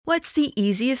What's the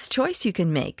easiest choice you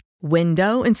can make?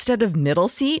 Window instead of middle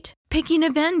seat? Picking a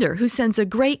vendor who sends a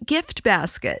great gift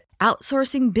basket?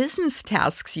 Outsourcing business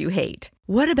tasks you hate?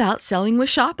 What about selling with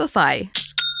Shopify?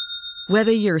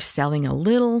 Whether you're selling a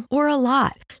little or a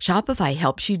lot, Shopify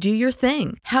helps you do your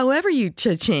thing, however you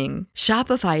cha-ching.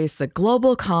 Shopify is the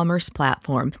global commerce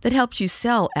platform that helps you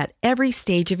sell at every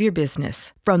stage of your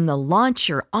business. From the launch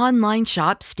your online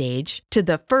shop stage to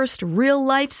the first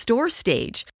real-life store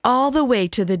stage, all the way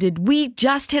to the did we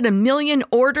just hit a million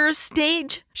orders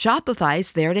stage.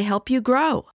 Shopify's there to help you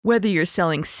grow. Whether you're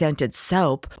selling scented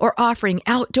soap or offering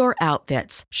outdoor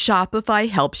outfits, Shopify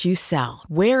helps you sell.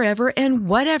 Wherever and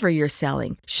whatever you're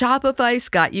selling, Shopify's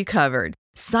got you covered.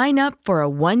 Sign up for a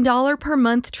 $1 per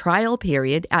month trial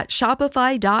period at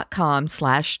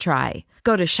shopify.com/try.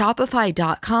 Go to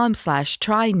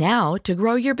shopify.com/try now to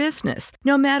grow your business,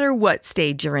 no matter what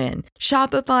stage you're in.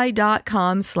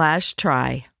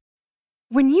 Shopify.com/try.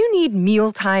 When you need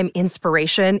mealtime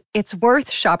inspiration, it's worth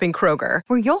shopping Kroger,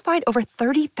 where you'll find over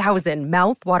 30,000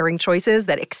 mouth-watering choices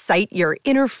that excite your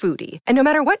inner foodie. And no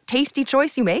matter what tasty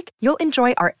choice you make, you'll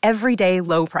enjoy our everyday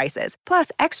low prices,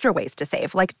 plus extra ways to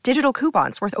save, like digital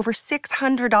coupons worth over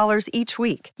 $600 each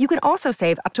week. You can also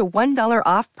save up to $1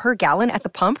 off per gallon at the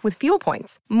pump with fuel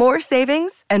points. More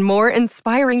savings and more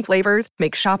inspiring flavors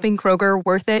make shopping Kroger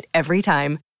worth it every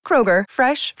time. Kroger,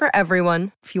 fresh for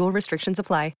everyone. Fuel restrictions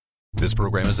apply. This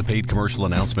program is a paid commercial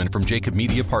announcement from Jacob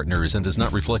Media Partners and does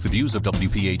not reflect the views of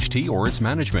WPHT or its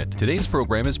management. Today's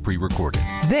program is pre-recorded.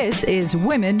 This is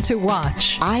Women to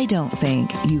Watch. I don't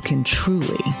think you can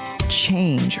truly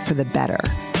change for the better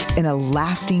in a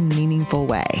lasting, meaningful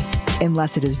way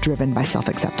unless it is driven by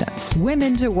self-acceptance.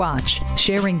 Women to Watch,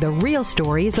 sharing the real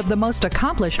stories of the most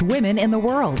accomplished women in the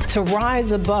world. To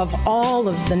rise above all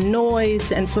of the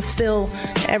noise and fulfill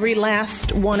every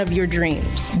last one of your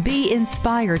dreams. Be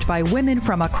inspired by women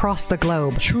from across the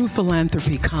globe. True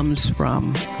philanthropy comes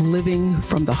from living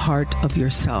from the heart of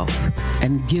yourself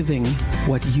and giving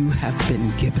what you have been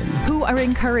given. Who are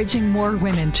encouraging more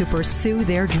women to pursue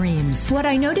their dreams. What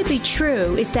I know to be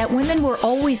true is that women were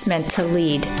always meant to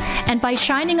lead. And by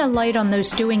shining a light on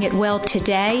those doing it well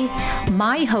today,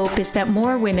 my hope is that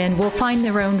more women will find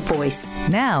their own voice.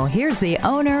 Now, here's the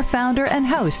owner, founder, and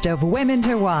host of Women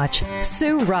to Watch,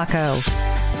 Sue Rocco.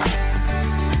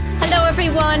 Hello,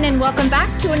 everyone, and welcome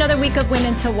back to another week of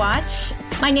Women to Watch.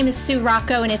 My name is Sue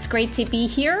Rocco, and it's great to be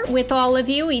here with all of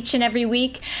you each and every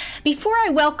week. Before I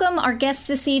welcome our guest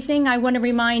this evening, I want to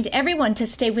remind everyone to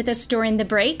stay with us during the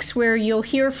breaks, where you'll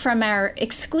hear from our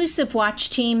exclusive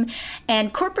watch team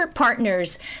and corporate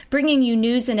partners, bringing you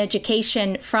news and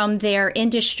education from their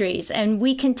industries. And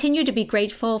we continue to be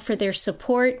grateful for their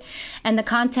support and the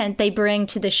content they bring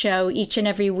to the show each and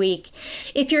every week.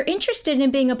 If you're interested in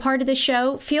being a part of the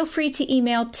show, feel free to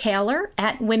email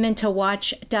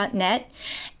taylor@womentowatch.net.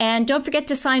 And don't forget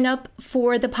to sign up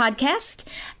for the podcast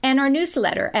and our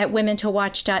newsletter at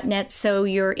womentowatch.net, so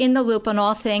you're in the loop on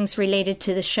all things related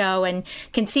to the show and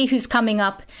can see who's coming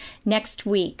up next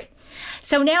week.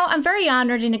 So now I'm very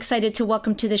honored and excited to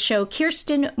welcome to the show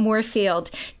Kirsten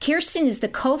Moorfield. Kirsten is the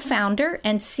co-founder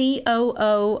and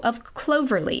COO of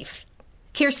Cloverleaf.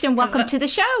 Kirsten, welcome to the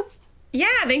show.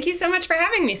 Yeah, thank you so much for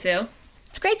having me, Sue.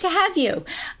 It's great to have you.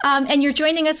 And you're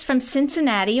joining us from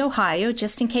Cincinnati, Ohio,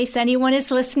 just in case anyone is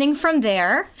listening from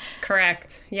there.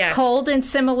 Correct, yes. Cold and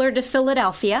similar to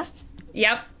Philadelphia.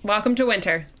 Yep, welcome to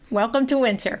winter. Welcome to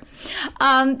winter.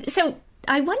 So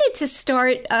I wanted to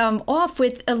start off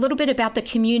with a little bit about the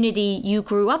community you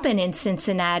grew up in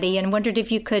Cincinnati, and wondered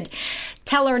if you could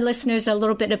tell our listeners a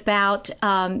little bit about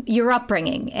your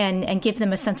upbringing and give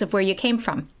them a sense of where you came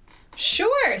from.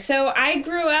 Sure. So I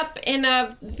grew up in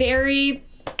a very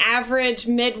average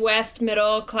Midwest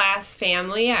middle class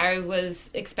family. I was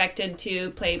expected to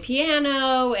play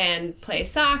piano and play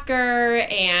soccer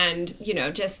and,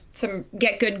 just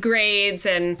get good grades,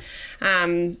 and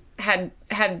had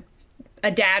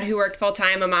a dad who worked full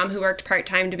time, a mom who worked part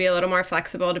time to be a little more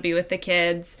flexible to be with the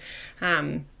kids.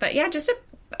 But yeah,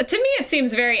 to me, it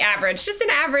seems very average, just an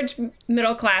average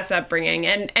middle class upbringing.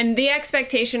 And the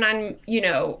expectation on,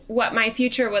 what my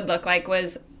future would look like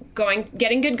was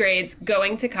getting good grades,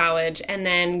 going to college, and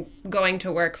then going to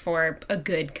work for a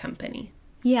good company.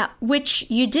 Yeah, which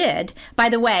you did. By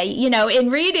the way, in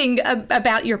reading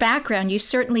about your background, you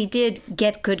certainly did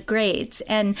get good grades.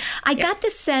 And I got the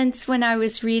sense when I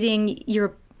was reading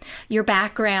your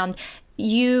background,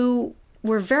 you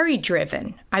were very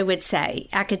driven, I would say,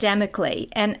 academically.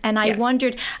 And I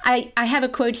wondered, I have a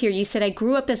quote here. You said, "I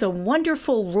grew up as a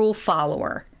wonderful rule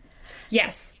follower."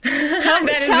 Yes,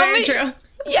 that is very true.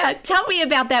 Yeah, tell me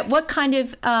about that. What kind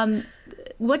of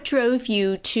what drove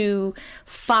you to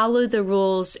follow the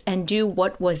rules and do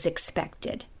what was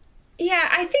expected? Yeah,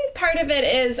 I think part of it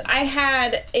is I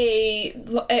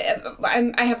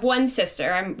have one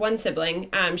sister. I'm one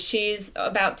sibling. She's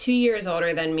about 2 years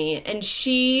older than me, and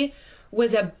she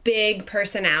was a big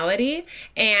personality,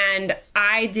 and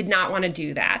I did not want to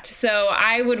do that. So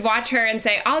I would watch her and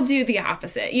say, I'll do the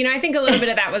opposite. I think a little bit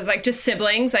of that was like just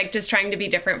siblings, like just trying to be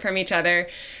different from each other.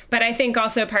 But I think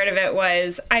also part of it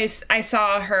was I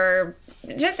saw her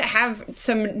just have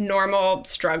some normal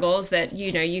struggles that,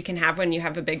 you can have when you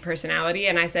have a big personality.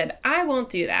 And I said, I won't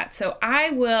do that. So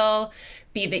I will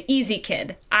be the easy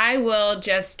kid. I will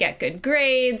just get good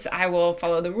grades. I will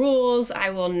follow the rules. I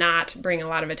will not bring a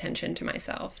lot of attention to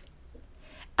myself.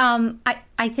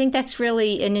 I think that's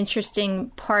really an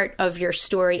interesting part of your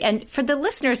story. And for the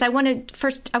listeners, I want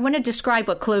to describe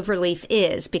what Cloverleaf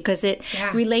is, because it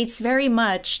relates very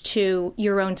much to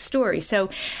your own story. So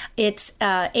it's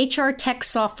a HR tech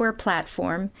software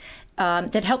platform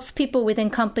that helps people within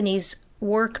companies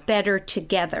work better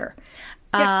together.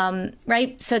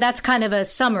 Right? So that's kind of a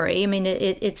summary. I mean,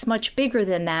 it's much bigger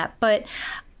than that. But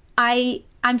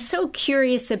I'm so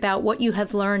curious about what you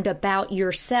have learned about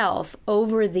yourself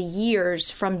over the years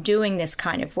from doing this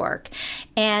kind of work.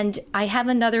 And I have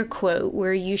another quote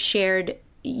where you said,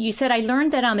 I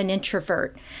learned that I'm an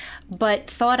introvert, but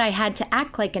thought I had to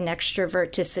act like an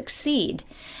extrovert to succeed,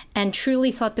 and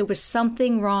truly thought there was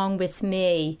something wrong with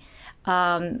me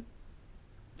for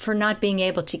not being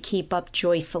able to keep up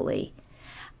joyfully.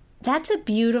 That's a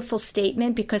beautiful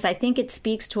statement, because I think it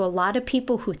speaks to a lot of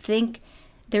people who think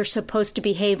they're supposed to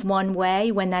behave one way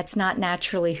when that's not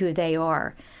naturally who they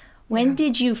are. When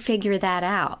did you figure that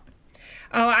out?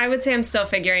 Oh, I would say I'm still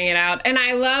figuring it out. And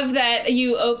I love that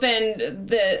you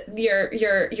opened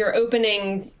your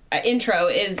opening intro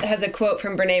has a quote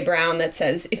from Brene Brown that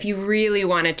says, if you really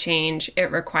want to change, it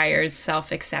requires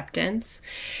self-acceptance.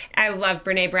 I love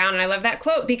Brene Brown, and I love that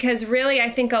quote because really I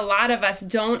think a lot of us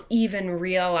don't even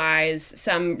realize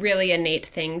some really innate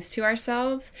things to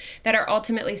ourselves that are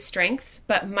ultimately strengths,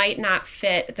 but might not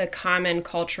fit the common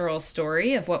cultural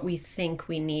story of what we think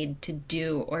we need to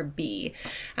do or be.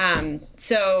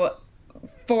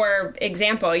 For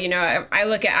example, I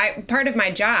look at part of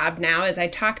my job now is I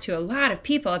talk to a lot of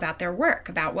people about their work,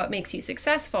 about what makes you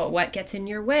successful, what gets in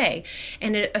your way.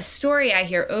 And a story I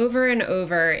hear over and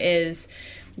over is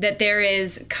that there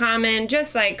is common,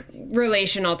 just like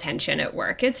relational tension at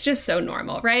work. It's just so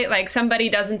normal, right? Like somebody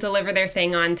doesn't deliver their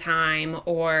thing on time,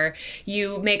 or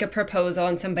you make a proposal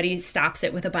and somebody stops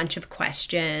it with a bunch of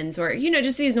questions, or,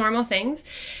 just these normal things.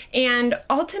 And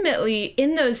ultimately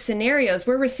in those scenarios,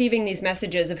 we're receiving these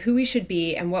messages of who we should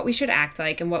be and what we should act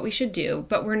like and what we should do,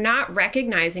 but we're not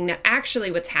recognizing that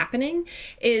actually what's happening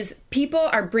is people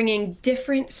are bringing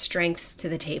different strengths to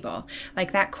the table.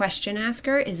 Like that question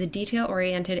asker is a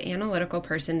detail-oriented analytical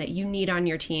person that you need on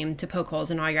your team to poke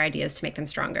holes in all your ideas to make them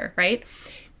stronger, right?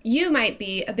 You might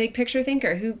be a big picture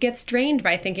thinker who gets drained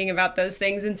by thinking about those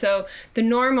things. And so the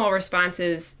normal response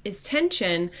is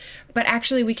tension, but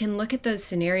actually we can look at those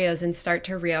scenarios and start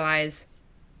to realize,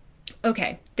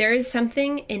 okay, there is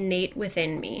something innate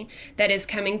within me that is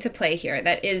coming to play here,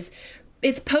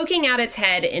 it's poking out its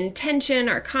head in tension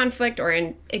or conflict or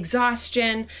in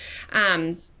exhaustion.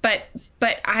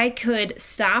 But I could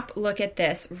stop, look at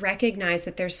this, recognize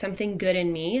that there's something good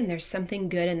in me and there's something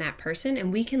good in that person.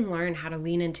 And we can learn how to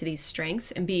lean into these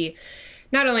strengths and be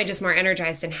not only just more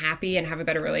energized and happy and have a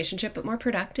better relationship, but more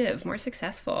productive, more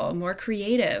successful, more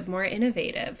creative, more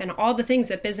innovative, and all the things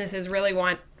that businesses really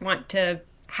want to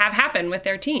have happen with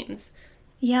their teams.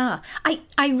 Yeah,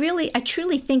 I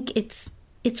truly think it's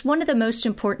one of the most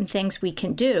important things we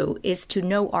can do is to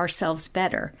know ourselves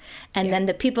better. And then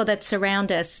the people that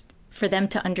surround us, for them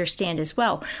to understand as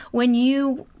well. When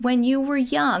you were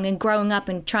young and growing up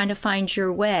and trying to find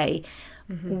your way,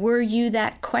 were you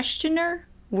that questioner?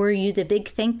 Were you the big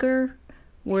thinker?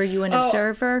 Were you an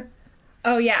observer?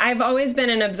 Oh, yeah. I've always been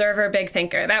an observer, big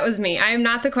thinker. That was me. I am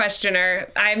not the questioner.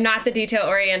 I'm not the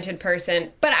detail-oriented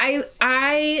person. But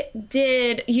I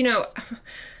did,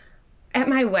 at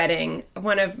my wedding,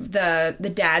 one of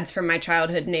the dads from my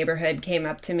childhood neighborhood came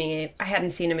up to me. I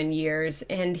hadn't seen him in years,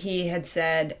 and he had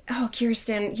said, "Oh,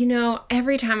 Kirsten,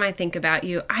 every time I think about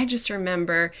you, I just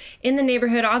remember in the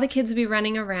neighborhood, all the kids would be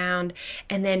running around,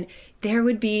 and then there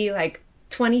would be like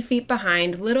 20 feet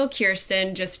behind little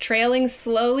Kirsten just trailing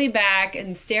slowly back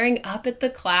and staring up at the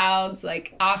clouds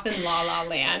like off in La La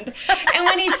Land." And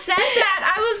when he said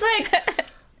that, I was like,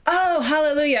 oh,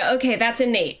 hallelujah. Okay, that's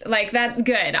innate. Like, that's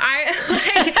good.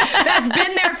 That's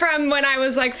been there from when I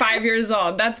was like 5 years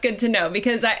old. That's good to know,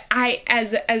 because I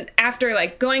as after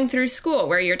like going through school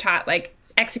where you're taught like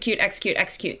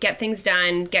execute, get things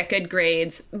done, get good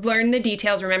grades, learn the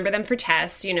details, remember them for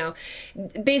tests,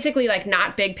 basically like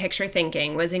not big picture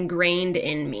thinking was ingrained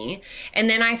in me. And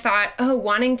then I thought,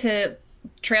 wanting to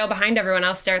trail behind everyone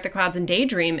else, stare at the clouds and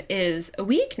daydream is a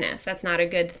weakness. That's not a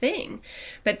good thing.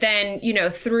 But then,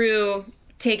 through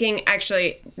taking,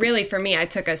 actually, really for me, I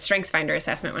took a StrengthsFinder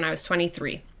assessment when I was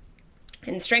 23.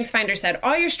 And StrengthsFinder said,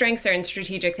 all your strengths are in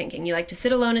strategic thinking. You like to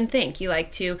sit alone and think. You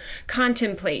like to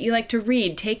contemplate. You like to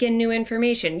read, take in new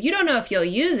information. You don't know if you'll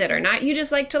use it or not. You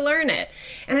just like to learn it.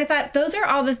 And I thought, those are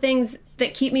all the things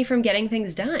that keep me from getting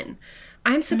things done.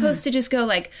 I'm supposed to just go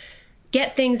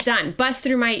get things done, bust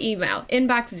through my email,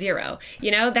 inbox 0.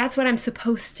 That's what I'm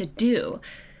supposed to do.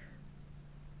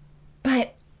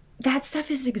 But that stuff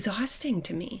is exhausting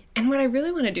to me. And what I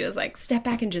really want to do is step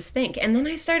back and just think. And then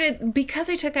I started, because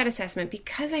I took that assessment,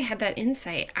 because I had that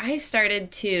insight, I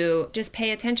started to just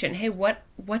pay attention. Hey, what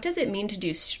does it mean to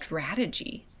do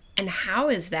strategy? And how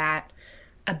is that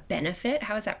a benefit?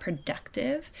 How is that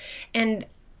productive? And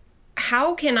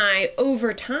how can I,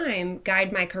 over time,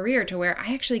 guide my career to where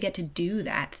I actually get to do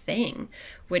that thing,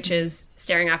 which is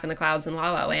staring off in the clouds in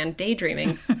La La Land,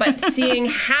 daydreaming, but seeing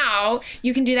how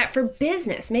you can do that for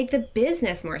business, make the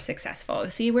business more successful,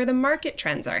 see where the market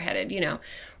trends are headed.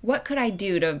 What could I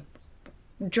do to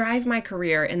drive my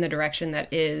career in the direction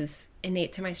that is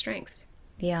innate to my strengths?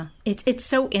 Yeah, it's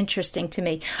so interesting to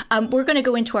me. We're going to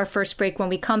go into our first break. When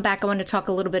we come back, I want to talk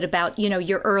a little bit about,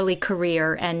 your early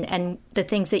career and the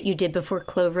things that you did before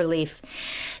Cloverleaf.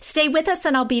 Stay with us,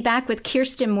 and I'll be back with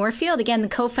Kirsten Moorfield, again, the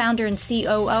co-founder and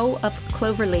COO of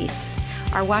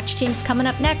Cloverleaf. Our watch team's coming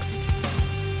up next.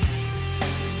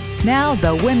 Now,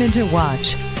 the Women to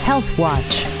Watch, Health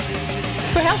Watch.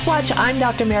 For Health Watch, I'm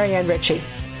Dr. Marianne Ritchie.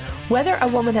 Whether a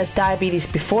woman has diabetes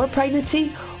before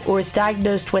pregnancy or is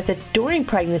diagnosed with it during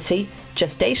pregnancy,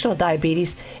 gestational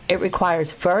diabetes, it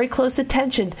requires very close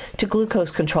attention to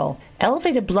glucose control.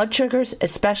 Elevated blood sugars,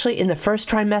 especially in the first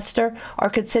trimester, are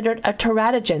considered a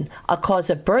teratogen, a cause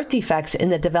of birth defects in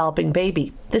the developing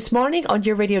baby. This morning on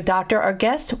Your Radio Doctor, our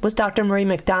guest was Dr. Marie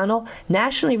McDonald,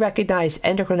 nationally recognized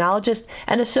endocrinologist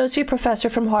and associate professor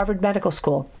from Harvard Medical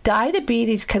School.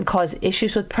 Diabetes can cause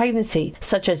issues with pregnancy,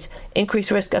 such as increased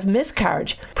risk of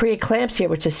miscarriage, preeclampsia,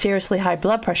 which is seriously high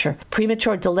blood pressure,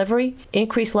 premature delivery,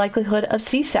 increased likelihood of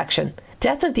C-section.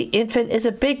 Death of the infant is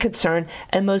a big concern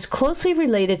and most closely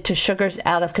related to sugars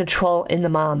out of control in the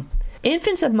mom.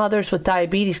 Infants of mothers with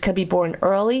diabetes can be born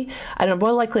early and are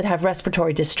more likely to have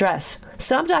respiratory distress.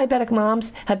 Some diabetic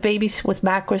moms have babies with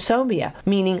macrosomia,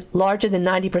 meaning larger than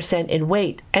 90% in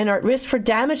weight, and are at risk for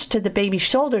damage to the baby's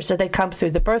shoulders as they come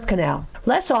through the birth canal.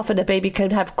 Less often, a baby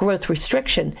can have growth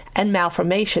restriction and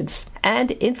malformations.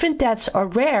 And infant deaths are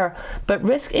rare, but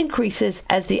risk increases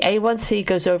as the A1C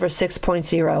goes over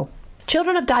 6.0.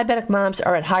 Children of diabetic moms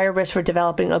are at higher risk for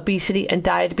developing obesity and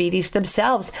diabetes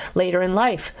themselves later in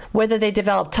life. Whether they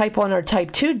develop type 1 or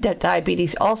type 2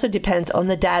 diabetes also depends on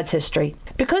the dad's history.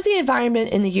 Because the environment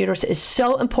in the uterus is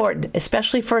so important,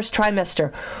 especially first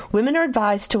trimester, women are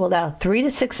advised to allow 3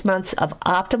 to 6 months of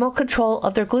optimal control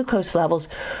of their glucose levels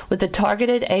with a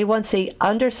targeted A1C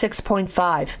under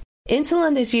 6.5.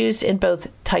 Insulin is used in both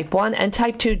type 1 and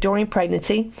type 2 during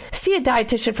pregnancy. See a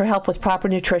dietitian for help with proper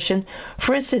nutrition.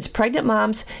 For instance, pregnant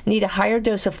moms need a higher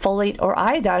dose of folate or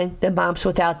iodine than moms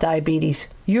without diabetes.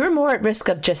 You're more at risk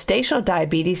of gestational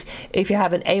diabetes if you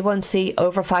have an A1C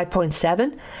over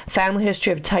 5.7, family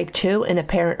history of type 2 in a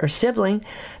parent or sibling,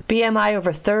 BMI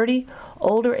over 30,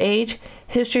 older age,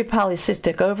 history of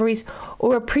polycystic ovaries,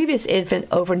 or a previous infant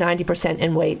over 90%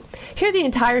 in weight. Hear the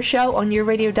entire show on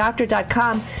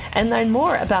yourradiodoctor.com and learn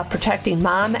more about protecting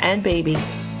mom and baby.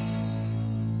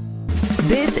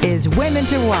 This is Women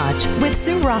to Watch with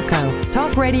Sue Rocco,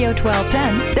 Talk Radio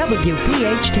 1210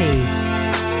 WPHT.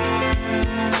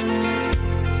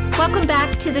 Welcome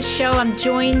back to the show. I'm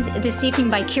joined this evening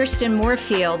by Kirsten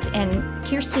Moorfield, and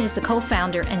Kirsten is the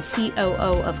co-founder and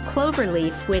COO of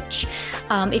Cloverleaf, which,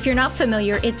 if you're not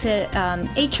familiar, it's a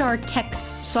HR tech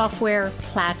software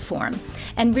platform.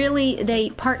 And really, they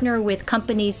partner with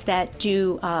companies that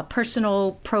do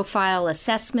personal profile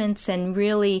assessments and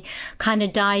really kind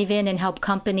of dive in and help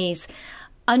companies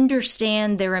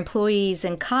understand their employees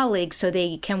and colleagues so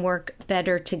they can work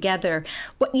better together.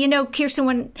 But,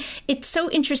 Kirsten, it's so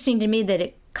interesting to me that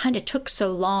it kind of took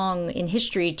so long in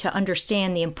history to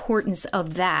understand the importance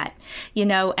of that,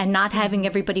 and not having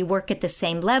everybody work at the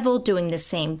same level, doing the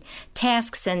same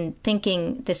tasks and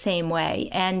thinking the same way.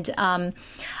 And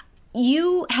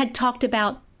you had talked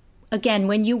about, again,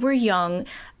 when you were young,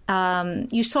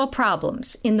 you saw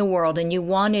problems in the world and you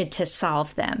wanted to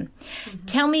solve them.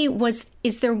 Tell me,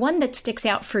 is there one that sticks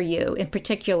out for you in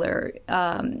particular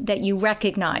that you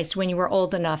recognized when you were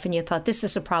old enough and you thought, this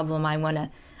is a problem I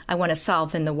want to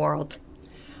solve in the world?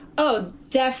 Oh,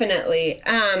 definitely.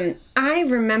 I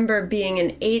remember being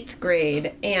in 8th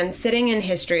grade and sitting in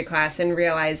history class and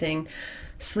realizing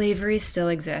slavery still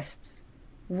exists.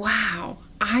 Wow.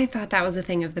 I thought that was a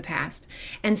thing of the past.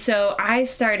 And so I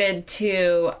started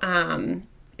to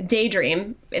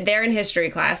daydream there in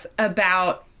history class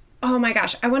about, oh my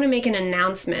gosh, I want to make an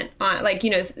announcement on,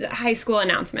 high school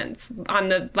announcements on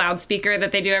the loudspeaker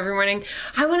that they do every morning.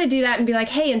 I want to do that and be like,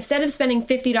 hey, instead of spending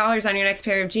 $50 on your next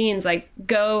pair of jeans,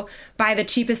 go buy the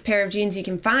cheapest pair of jeans you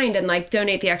can find and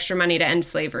donate the extra money to end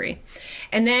slavery.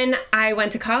 And then I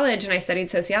went to college and I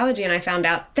studied sociology and I found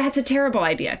out that's a terrible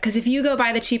idea, because if you go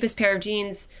buy the cheapest pair of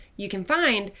jeans you can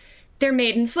find, they're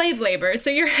made in slave labor. So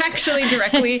you're actually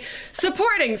directly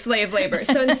supporting slave labor.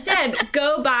 So instead,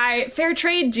 go buy fair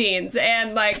trade jeans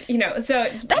and so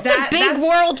that's a big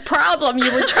world problem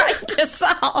you were trying to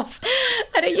solve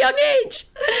at a young age.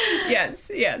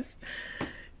 Yes. Yep,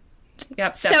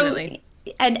 definitely.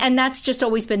 So, and that's just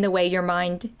always been the way your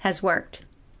mind has worked.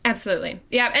 Absolutely.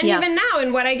 Yeah. And even now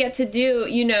in what I get to do,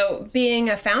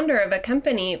 being a founder of a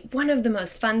company, one of the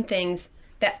most fun things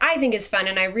that I think is fun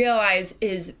and I realize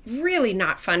is really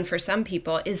not fun for some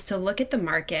people is to look at the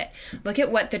market, look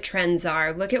at what the trends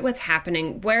are, look at what's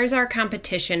happening, where's our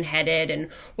competition headed, and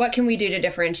what can we do to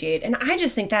differentiate. And I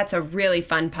just think that's a really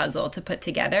fun puzzle to put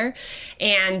together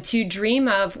and to dream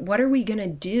of what are we going to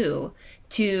do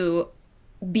to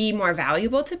be more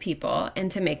valuable to people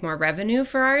and to make more revenue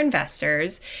for our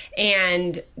investors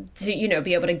and to,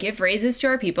 be able to give raises to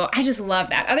our people. I just love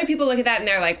that. Other people look at that and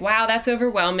they're like, wow, that's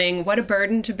overwhelming. What a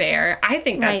burden to bear. I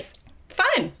think that's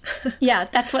fun. Yeah,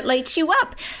 that's what lights you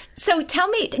up. So tell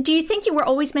me, do you think you were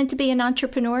always meant to be an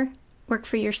entrepreneur? Work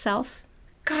for yourself?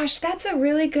 Gosh, that's a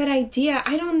really good idea.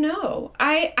 I don't know.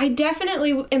 I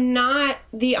definitely am not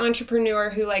the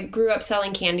entrepreneur who grew up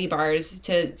selling candy bars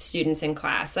to students in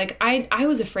class. I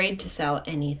was afraid to sell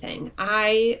anything.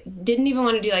 I didn't even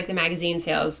want to do the magazine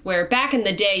sales where back in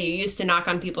the day you used to knock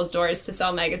on people's doors to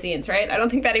sell magazines, right? I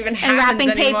don't think that even happens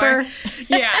anymore. And wrapping paper.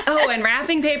 Yeah. Oh, and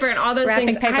wrapping paper and all those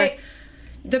things.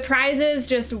 The prizes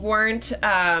just weren't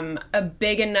a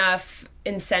big enough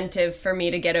incentive for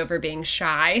me to get over being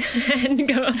shy and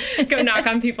go knock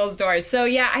on people's doors. So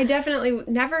yeah, I definitely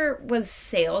never was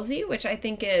salesy, which I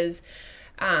think is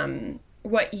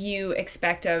what you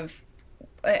expect of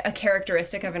a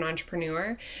characteristic of an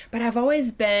entrepreneur. But I've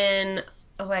always been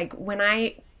when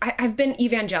I've been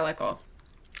evangelical.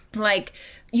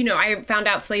 I found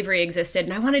out slavery existed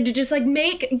and I wanted to just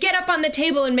get up on the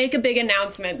table and make a big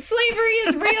announcement. Slavery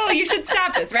is real. You should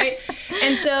stop this, right?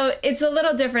 And so it's a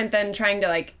little different than trying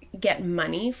to get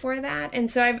money for that. And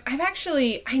so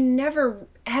I never,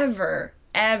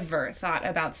 ever thought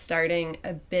about starting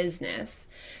a business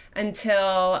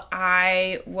until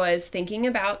I was thinking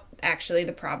about actually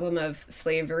the problem of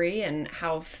slavery and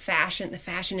how the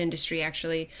fashion industry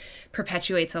actually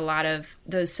perpetuates a lot of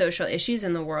those social issues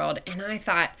in the world. And I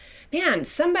thought, man,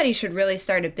 somebody should really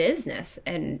start a business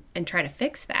and try to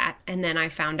fix that. And then I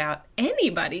found out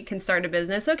anybody can start a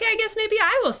business. Okay, I guess maybe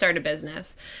I will start a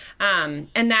business. And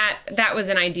that was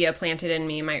an idea planted in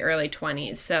me in my early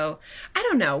 20s. So I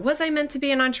don't know. Was I meant to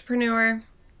be an entrepreneur?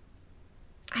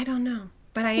 I don't know.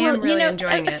 But I am really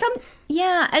enjoying it.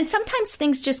 And sometimes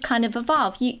things just kind of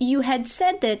evolve. You had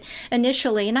said that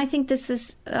initially, and I think this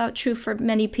is true for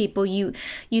many people, you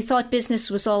thought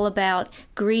business was all about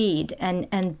greed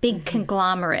and big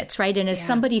conglomerates, right? And as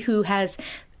somebody who has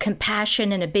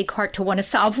compassion and a big heart to want to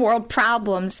solve world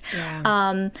problems,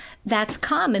 that's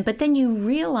common. But then you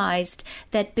realized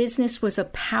that business was a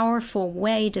powerful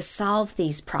way to solve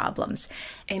these problems.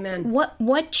 Amen.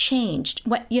 What changed?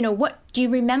 What do you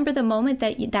remember the moment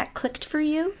that clicked for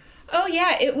you? Oh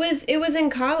yeah, it was in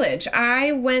college.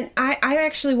 I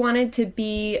actually wanted to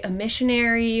be a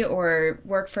missionary or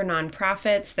work for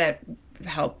nonprofits that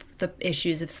help the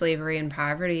issues of slavery and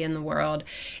poverty in the world.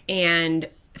 And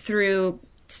through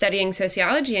studying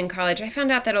sociology in college, I found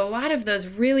out that a lot of those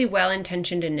really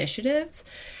well-intentioned initiatives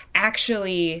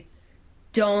actually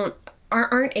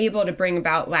aren't able to bring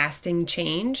about lasting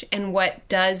change. And what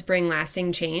does bring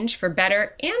lasting change, for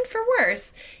better and for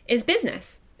worse, is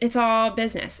business. It's all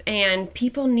business, and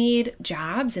people need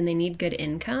jobs and they need good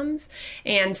incomes.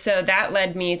 And so that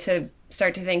led me to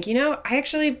start to think,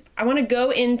 I want to go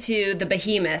into the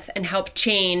behemoth and help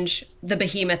change the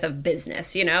behemoth of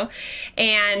business,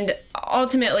 and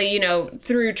ultimately,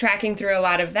 through tracking through a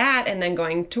lot of that and then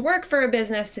going to work for a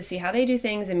business to see how they do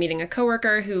things and meeting a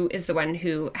coworker who is the one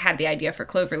who had the idea for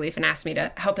Cloverleaf and asked me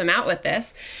to help him out with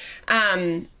this.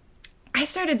 I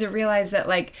started to realize that,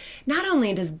 not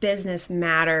only does business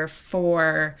matter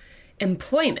for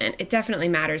employment, it definitely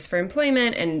matters for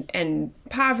employment and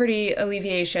poverty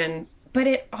alleviation, but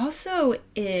it also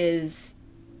is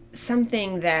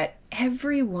something that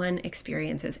everyone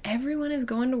experiences. Everyone is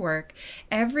going to work.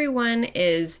 Everyone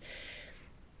is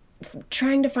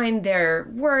trying to find their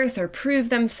worth or prove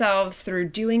themselves through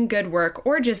doing good work,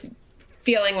 or just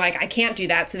feeling like I can't do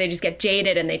that, so they just get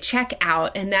jaded and they check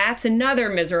out, and that's another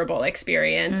miserable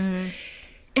experience. Mm-hmm.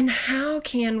 And how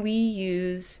can we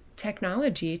use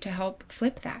technology to help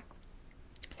flip that?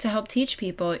 To help teach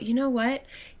people, you know what?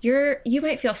 You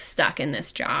might feel stuck in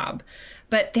this job,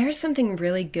 but there's something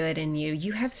really good in you.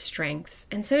 You have strengths,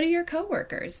 and so do your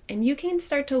coworkers. And you can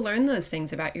start to learn those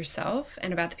things about yourself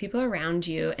and about the people around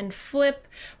you, and flip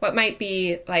what might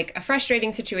be like a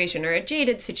frustrating situation or a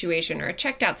jaded situation or a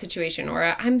checked out situation or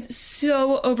a I'm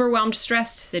so overwhelmed,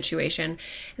 stressed situation,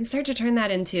 and start to turn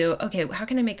that into, okay, how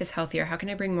can I make this healthier? How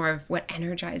can I bring more of what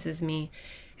energizes me?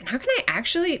 And how can I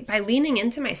actually, by leaning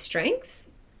into my strengths,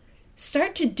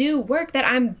 start to do work that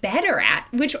I'm better at,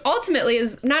 which ultimately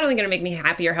is not only going to make me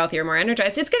happier, healthier, more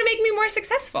energized, it's going to make me more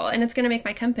successful, and it's going to make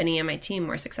my company and my team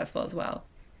more successful as well.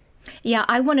 Yeah,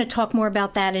 I want to talk more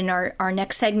about that in our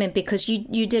next segment, because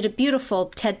you did a beautiful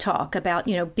TED Talk about,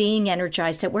 being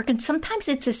energized at work. And sometimes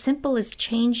it's as simple as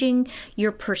changing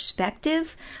your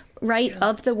perspective, right,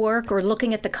 of the work, or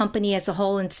looking at the company as a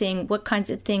whole and seeing what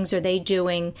kinds of things are they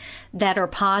doing that are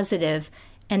positive.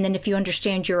 And then if you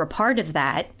understand you're a part of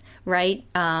that, right,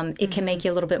 it can make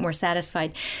you a little bit more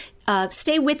satisfied.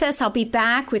 Stay with us. I'll be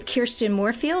back with Kirsten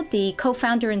Moorfield, the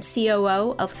co-founder and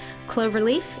COO of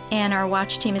Cloverleaf, and our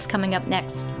watch team is coming up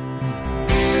next.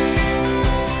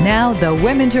 Now, the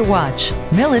Women to Watch,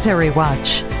 Military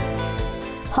Watch.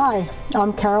 Hi,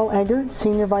 I'm Carol Eggert,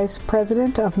 Senior Vice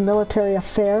President of Military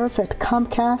Affairs at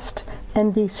Comcast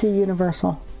NBC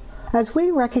Universal. As we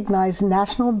recognize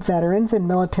National Veterans and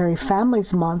Military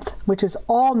Families Month, which is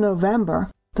all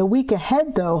November, the week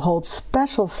ahead, though, holds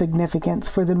special significance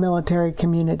for the military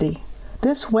community.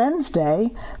 This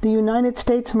Wednesday, the United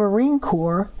States Marine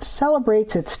Corps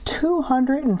celebrates its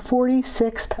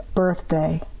 246th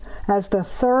birthday. As the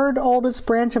third oldest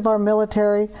branch of our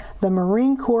military, the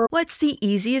Marine Corps... What's the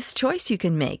easiest choice you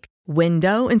can make?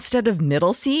 Window instead of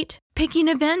middle seat? Picking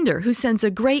a vendor who sends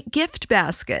a great gift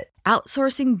basket?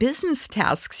 Outsourcing business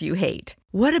tasks you hate?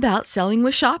 What about selling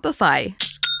with Shopify?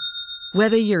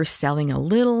 Whether you're selling a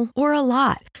little or a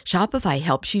lot, Shopify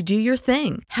helps you do your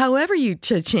thing, however you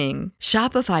cha-ching.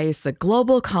 Shopify is the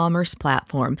global commerce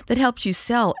platform that helps you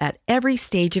sell at every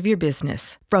stage of your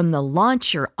business. From the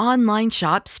launch your online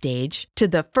shop stage to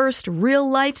the first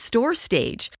real-life store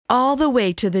stage, all the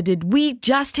way to the did we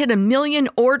just hit 1 million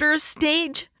orders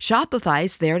stage.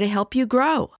 Shopify's there to help you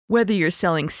grow. Whether you're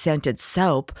selling scented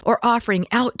soap or offering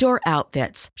outdoor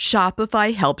outfits,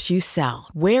 Shopify helps you sell.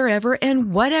 Wherever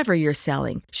and whatever you're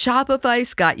selling,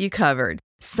 Shopify's got you covered.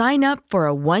 Sign up for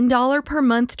a $1 per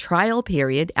month trial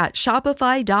period at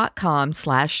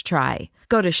shopify.com/try.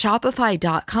 Go to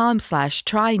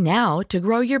shopify.com/try now to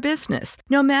grow your business,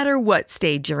 no matter what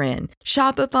stage you're in.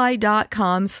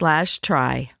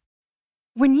 Shopify.com/try.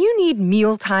 When you need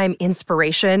mealtime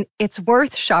inspiration, it's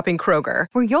worth shopping Kroger,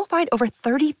 where you'll find over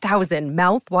 30,000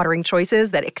 mouth-watering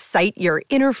choices that excite your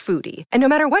inner foodie. And no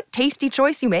matter what tasty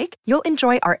choice you make, you'll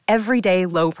enjoy our everyday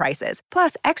low prices,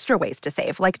 plus extra ways to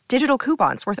save, like digital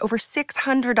coupons worth over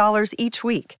 $600 each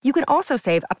week. You can also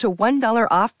save up to $1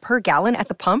 off per gallon at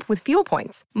the pump with fuel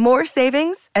points. More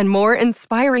savings and more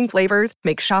inspiring flavors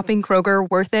make shopping Kroger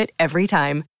worth it every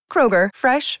time. Kroger,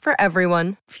 fresh for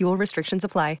everyone. Fuel restrictions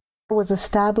apply. Was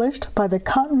established by the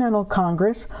Continental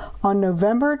Congress on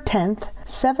November 10th,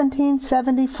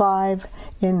 1775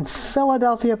 in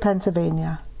Philadelphia,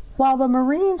 Pennsylvania. While the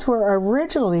Marines were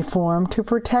originally formed to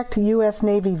protect U.S.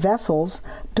 Navy vessels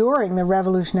during the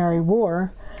Revolutionary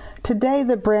War, today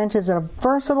the branch is a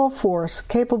versatile force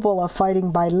capable of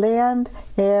fighting by land,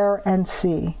 air, and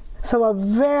sea. So a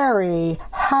very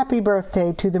happy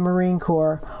birthday to the Marine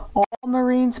Corps, all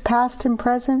Marines past and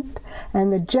present,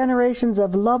 and the generations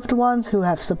of loved ones who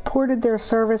have supported their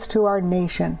service to our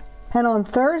nation. And on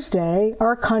Thursday,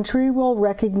 our country will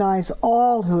recognize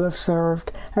all who have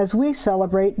served as we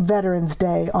celebrate Veterans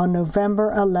Day on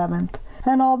November 11th.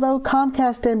 And although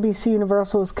Comcast NBC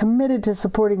Universal is committed to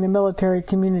supporting the military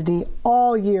community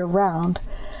all year round,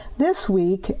 This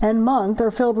week and month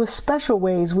are filled with special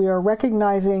ways we are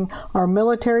recognizing our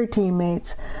military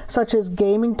teammates, such as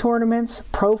gaming tournaments,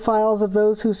 profiles of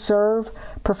those who serve,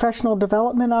 professional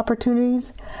development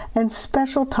opportunities, and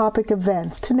special topic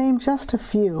events, to name just a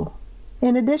few.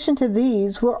 In addition to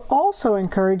these, we're also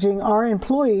encouraging our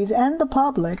employees and the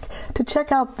public to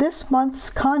check out this month's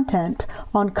content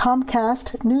on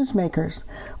Comcast Newsmakers,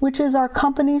 which is our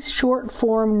company's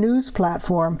short-form news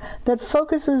platform that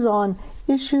focuses on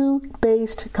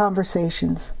issue-based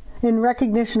conversations. In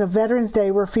recognition of Veterans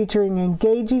Day, we're featuring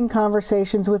engaging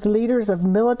conversations with leaders of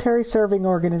military serving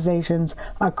organizations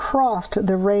across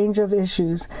the range of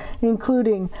issues,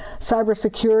 including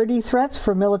cybersecurity threats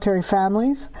for military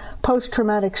families,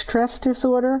 post-traumatic stress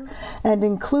disorder, and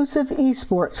inclusive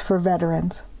esports for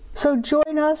veterans. So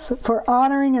join us for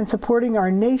honoring and supporting our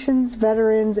nation's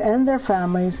veterans and their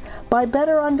families by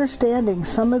better understanding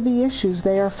some of the issues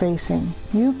they are facing.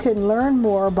 You can learn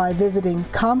more by visiting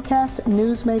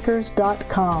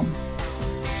ComcastNewsmakers.com.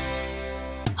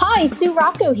 Hi, Sue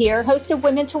Rocco here, host of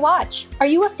Women to Watch. Are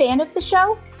you a fan of the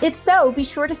show? If so, be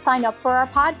sure to sign up for our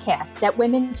podcast at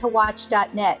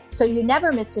womentowatch.net so you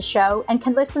never miss a show and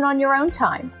can listen on your own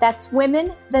time. That's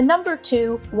watch.net.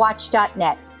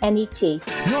 NET.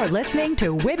 You're listening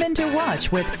to Women to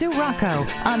Watch with Sue Rocco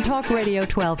on Talk Radio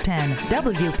 1210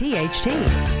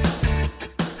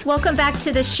 WPHT. Welcome back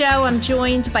to the show. I'm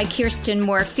joined by Kirsten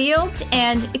Moorfield.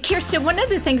 And Kirsten, one of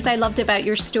the things I loved about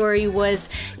your story was,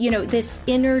 this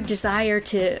inner desire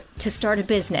to start a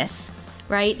business,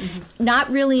 right? Mm-hmm. Not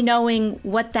really knowing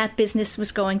what that business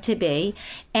was going to be.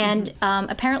 And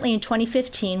apparently in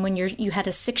 2015, when you had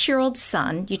a 6-year-old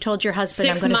son, you told your husband,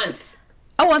 I'm going to...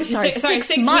 Oh, I'm sorry.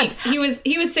 6 months. Weeks.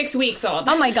 He was 6 weeks old.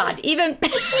 Oh my God. Even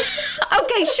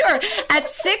okay, sure. At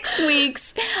 6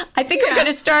 weeks, I think I'm going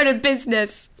to start a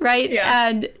business, right? Yeah.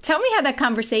 And tell me how that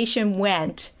conversation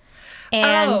went.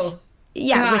 And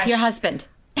with your husband.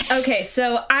 Okay,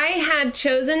 so I had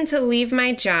chosen to leave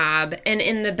my job, and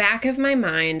in the back of my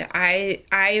mind, I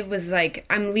was like,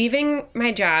 I'm leaving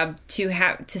my job to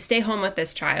stay home with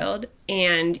this child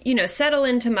and, settle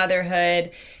into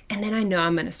motherhood. And then I know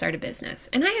I'm going to start a business.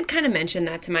 And I had kind of mentioned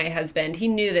that to my husband. He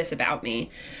knew this about me.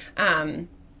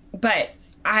 But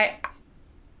I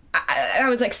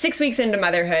was like 6 weeks into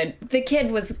motherhood. The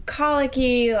kid was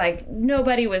colicky, like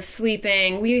nobody was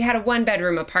sleeping. We had a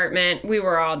 1-bedroom apartment. We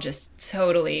were all just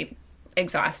totally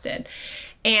exhausted.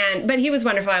 But he was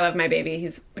wonderful. I love my baby.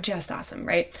 He's just awesome,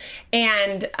 right?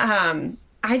 And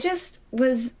I just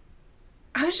was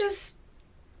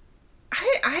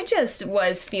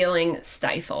feeling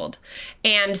stifled.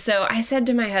 And so I said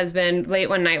to my husband late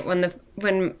one night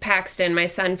when Paxton, my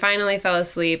son, finally fell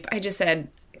asleep, I just said,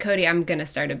 Cody, I'm going to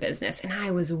start a business. And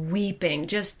I was weeping,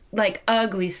 just like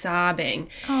ugly sobbing.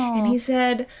 Aww. And he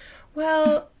said,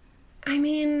 well, I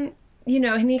mean,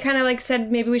 and he kind of like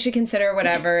said, maybe we should consider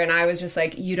whatever. And I was just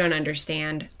like, you don't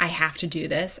understand. I have to do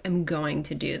this. I'm going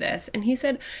to do this. And he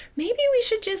said, maybe we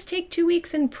should just take 2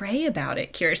 weeks and pray about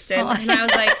it, Kirsten. Oh. And I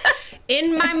was like,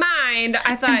 in my mind,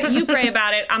 I thought, you pray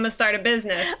about it. I'm going to start a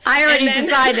business. I already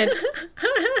decided.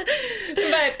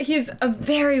 But he's a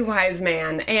very wise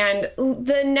man. And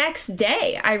the next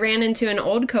day, I ran into an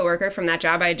old coworker from that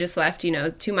job I had just left,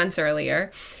 2 months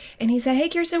earlier. And he said, hey,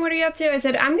 Kirsten, what are you up to? I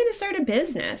said, I'm going to start a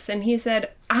business. And he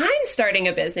said, I'm starting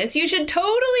a business. You should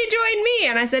totally join me.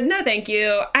 And I said, no, thank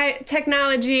you.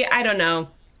 Technology, I don't know.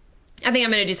 I think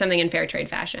I'm going to do something in fair trade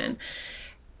fashion.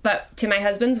 But to my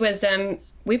husband's wisdom,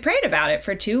 we prayed about it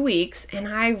for 2 weeks. And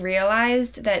I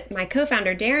realized that my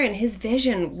co-founder, Darren, his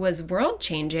vision was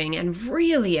world-changing and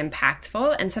really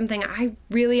impactful and something I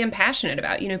really am passionate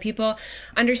about. People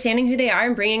understanding who they are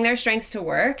and bringing their strengths to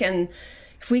work. And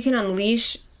if we can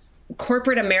unleash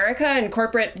corporate America and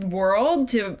corporate world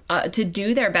to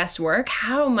do their best work,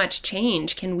 how much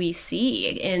change can we see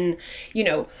in,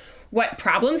 what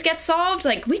problems get solved?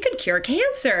 Like, we could cure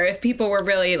cancer if people were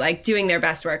really like doing their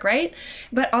best work, right?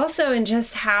 But also in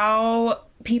just how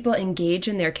people engage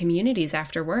in their communities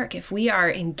after work. If we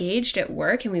are engaged at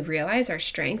work and we realize our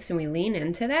strengths and we lean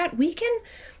into that, we can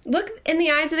look in the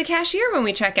eyes of the cashier when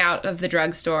we check out of the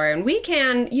drugstore, and we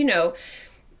can,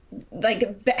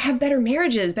 have better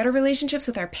marriages, better relationships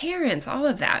with our parents, all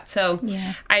of that. So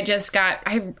yeah. I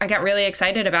got really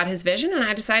excited about his vision, and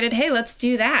I decided, hey, let's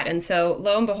do that. And so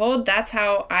lo and behold, that's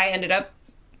how I ended up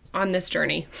on this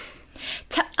journey.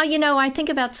 I think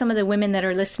about some of the women that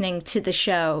are listening to the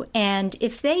show, and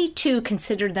if they too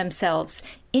consider themselves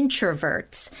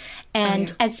introverts,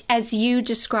 and as you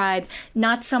describe,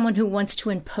 not someone who wants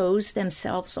to impose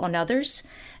themselves on others.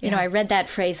 I read that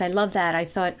phrase. I love that. I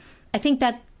think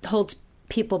that holds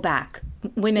people back,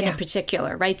 women in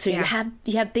particular, right? So you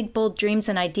have big, bold dreams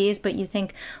and ideas, but you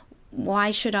think,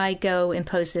 why should I go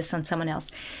impose this on someone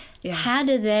else? Yeah. How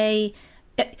do they...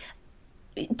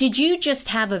 Did you just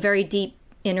have a very deep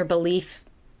inner belief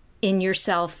in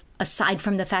yourself, aside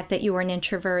from the fact that you were an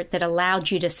introvert, that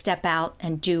allowed you to step out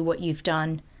and do what you've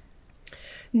done?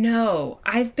 No,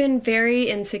 I've been very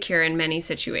insecure in many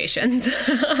situations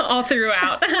all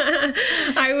throughout.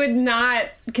 I would not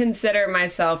consider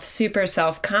myself super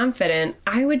self-confident.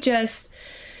 I would just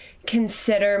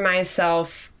consider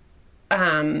myself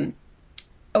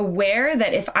aware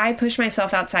that if I push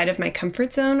myself outside of my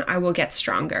comfort zone, I will get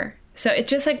stronger. So it's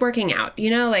just like working out,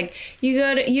 like you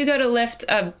go to lift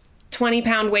a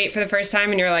 20-pound weight for the first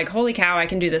time and you're like, holy cow, I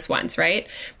can do this once, right?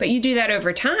 But you do that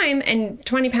over time and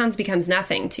 20 pounds becomes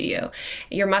nothing to you.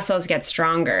 Your muscles get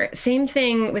stronger. Same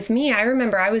thing with me. I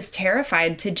remember I was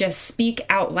terrified to just speak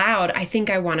out loud, I think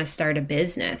I want to start a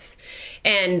business.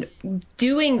 And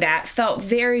doing that felt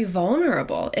very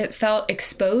vulnerable. It felt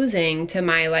exposing to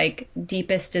my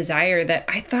deepest desire that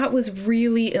I thought was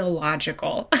really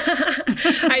illogical.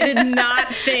 I did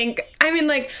not think,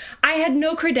 I had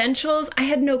no credentials. I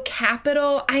had no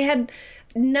capital. I had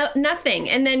nothing.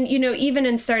 And then, even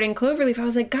in starting Cloverleaf, I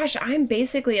was like, gosh, I'm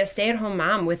basically a stay-at-home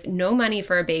mom with no money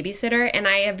for a babysitter, and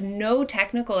I have no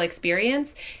technical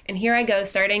experience. And here I go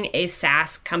starting a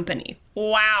SaaS company.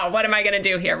 Wow, what am I going to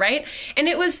do here, right? And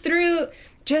it was through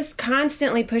just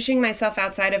constantly pushing myself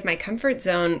outside of my comfort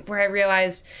zone where I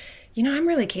realized, I'm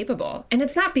really capable. And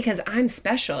it's not because I'm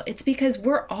special. It's because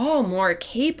we're all more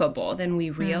capable than we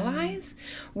realize.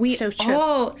 We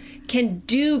all can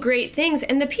do great things.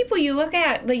 And the people you look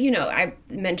at, I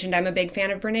mentioned I'm a big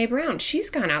fan of Brene Brown. She's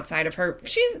gone outside of her.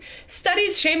 She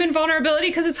studies shame and vulnerability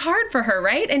because it's hard for her,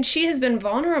 right? And she has been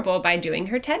vulnerable by doing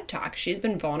her TED Talk. She's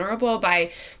been vulnerable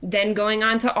by then going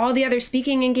on to all the other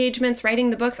speaking engagements,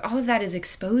 writing the books. All of that is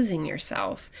exposing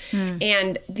yourself.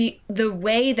 And the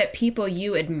way that people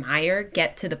you admire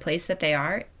get to the place that they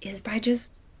are is by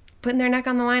just putting their neck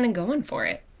on the line and going for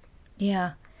it.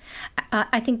 Yeah.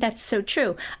 I think that's so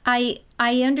true. I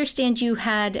understand you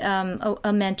had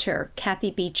a mentor,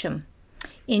 Kathy Beecham,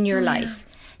 in your life.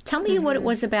 Tell me what it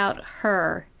was about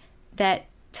her that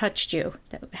touched you.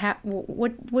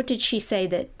 What did she say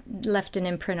that left an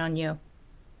imprint on you?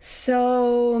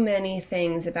 So many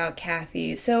things about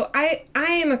Kathy. So I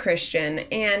am a Christian,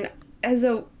 and as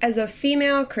a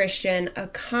female Christian, a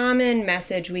common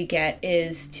message we get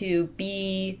is to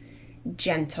be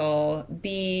gentle,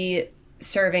 be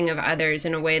serving of others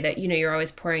in a way that, you're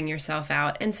always pouring yourself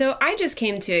out. And so I just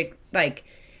came to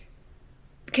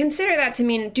consider that to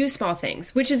mean do small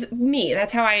things, which is me.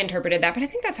 That's how I interpreted that. But I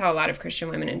think that's how a lot of Christian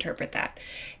women interpret that.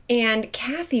 And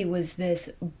Kathy was this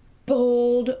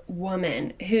bold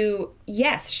woman who,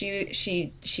 yes,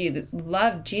 she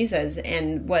loved Jesus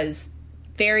and was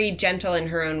very gentle in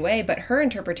her own way, but her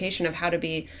interpretation of how to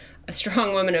be a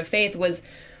strong woman of faith was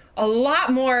a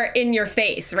lot more in your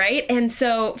face, right? And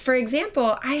so, for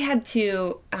example, I had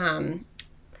to,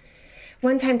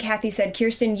 one time Kathy said,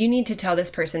 Kirsten, you need to tell this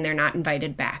person they're not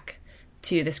invited back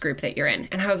to this group that you're in.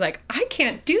 And I was like, I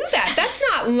can't do that. That's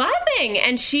not loving.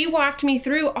 And she walked me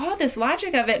through all this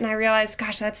logic of it. And I realized,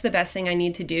 gosh, that's the best thing I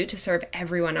need to do to serve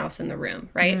everyone else in the room,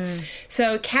 right?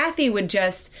 So Kathy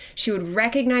she would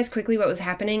recognize quickly what was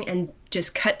happening and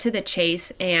just cut to the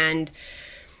chase and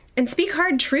speak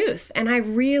hard truth. And I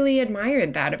really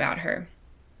admired that about her.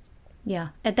 Yeah,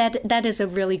 that is a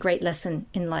really great lesson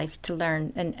in life to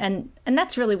learn. And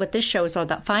that's really what this show is all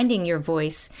about. Finding your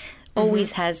voice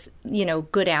always has,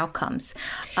 good outcomes.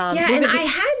 And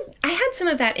I had some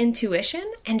of that intuition,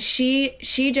 and she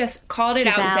just called it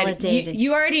out and said,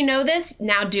 you already know this,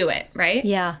 now do it, right?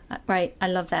 Yeah, right. I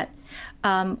love that.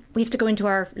 We have to go into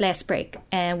our last break,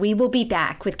 and we will be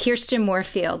back with Kirsten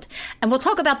Moorfield, and we'll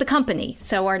talk about the company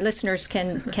so our listeners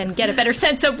can get a better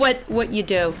sense of what you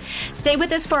do. Stay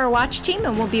with us for our watch team,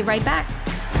 and we'll be right back.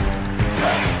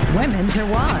 Women to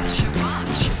Watch.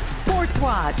 Sports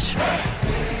Watch.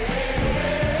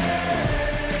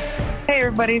 Hey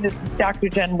everybody, this is Dr.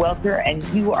 Jen Welter, and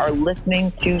you are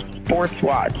listening to Sports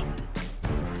Watch.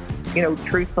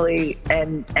 Truthfully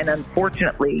and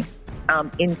unfortunately,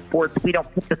 in sports, we don't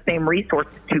put the same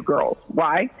resources to girls.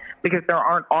 Why? Because there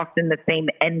aren't often the same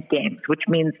end games, which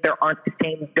means there aren't the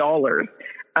same dollars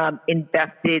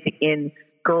invested in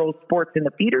girls' sports in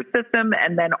the feeder system,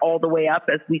 and then all the way up,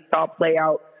 as we saw play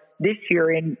out this year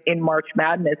in March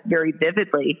Madness very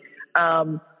vividly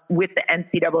with the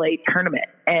NCAA tournament.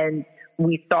 And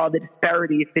we saw the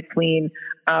disparities between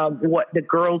what the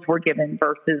girls were given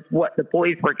versus what the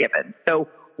boys were given. So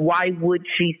why would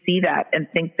she see that and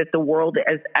think that the world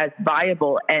is as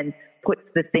viable and puts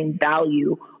the same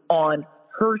value on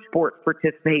her sport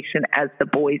participation as the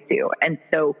boys do? And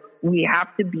so we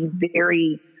have to be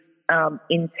very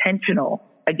intentional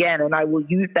again, and I will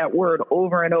use that word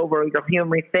over and over. You'll hear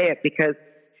me say it because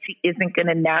she isn't going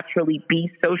to naturally be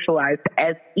socialized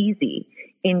as easy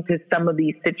into some of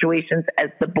these situations as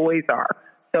the boys are.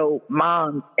 So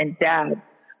moms and dads,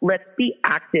 let's be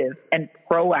active and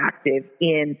proactive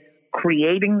in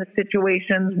creating the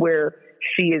situations where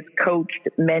she is coached,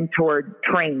 mentored,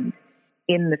 trained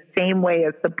in the same way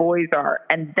as the boys are.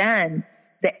 And then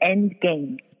the end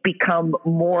games become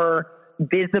more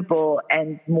visible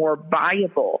and more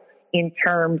viable in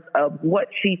terms of what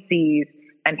she sees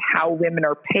and how women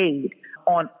are paid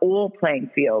on all playing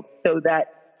fields, so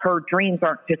that her dreams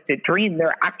aren't just a dream,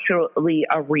 they're actually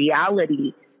a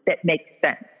reality that makes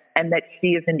sense, and that she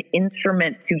is an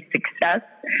instrument to success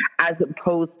as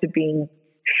opposed to being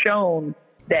shown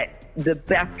that the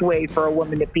best way for a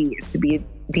woman to be is to be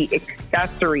the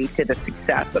accessory to the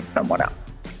success of someone else.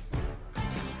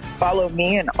 Follow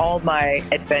me in all my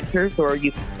adventures, or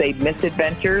you could say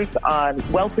misadventures, on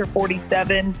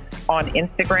Welter47 on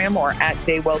Instagram or at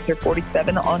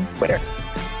JWelter47 on Twitter.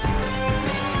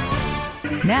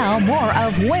 Now, more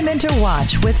of Women to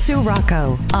Watch with Sue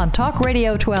Rocco on Talk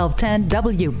Radio 1210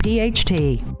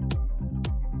 WPHT.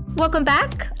 Welcome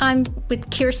back. I'm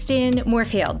with Kirsten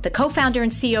Moorfield, the co-founder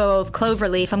and CEO of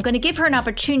Cloverleaf. I'm going to give her an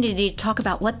opportunity to talk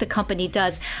about what the company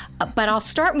does, but I'll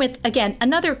start with, again,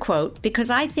 another quote, because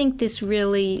I think this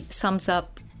really sums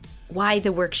up why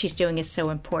the work she's doing is so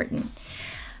important.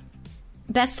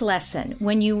 Best lesson: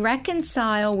 when you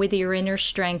reconcile with your inner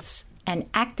strengths and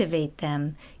activate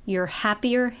them, you're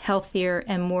happier, healthier,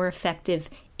 and more effective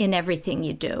in everything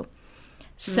you do.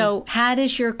 So how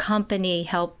does your company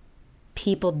help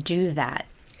people do that?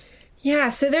 Yeah,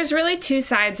 so there's really two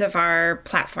sides of our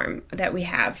platform that we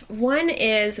have. One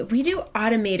is we do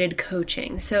automated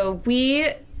coaching. So we,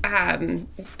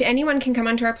 anyone can come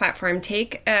onto our platform,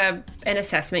 take an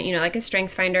assessment, like a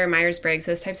StrengthsFinder, Myers-Briggs,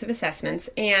 those types of assessments,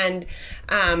 and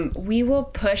we will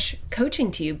push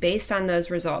coaching to you based on those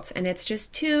results. And it's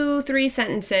just 2-3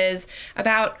 sentences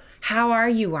about how are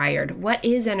you wired? What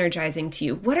is energizing to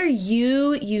you? What are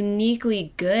you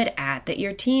uniquely good at that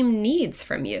your team needs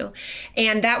from you?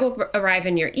 And that will arrive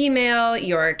in your email,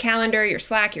 your calendar, your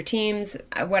Slack, your Teams,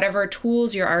 whatever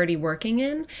tools you're already working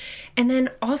in. And then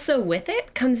also with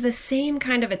it comes the same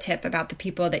kind of a tip about the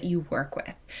people that you work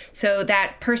with. So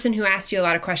that person who asked you a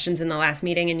lot of questions in the last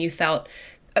meeting and you felt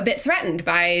a bit threatened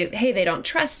by, hey, they don't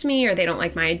trust me or they don't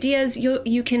like my ideas,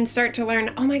 you can start to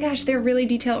learn, oh my gosh, they're really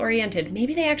detail oriented.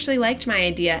 Maybe they actually liked my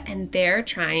idea and they're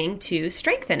trying to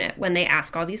strengthen it when they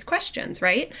ask all these questions,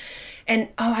 right? And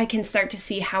I can start to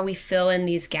see how we fill in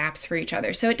these gaps for each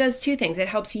other. So it does two things. It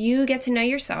helps you get to know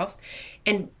yourself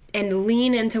and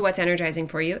lean into what's energizing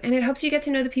for you. And it helps you get to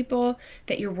know the people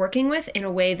that you're working with in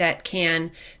a way that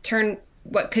can turn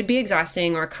what could be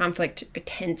exhausting or conflict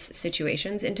tense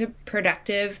situations into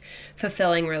productive,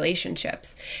 fulfilling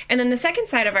relationships. And then the second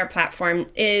side of our platform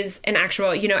is an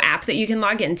actual, app that you can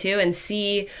log into and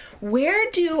see, where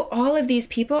do all of these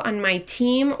people on my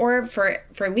team, or for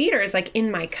leaders like in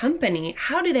my company,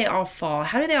 how do they all fall?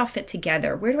 How do they all fit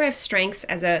together? Where do I have strengths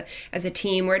as a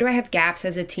team? Where do I have gaps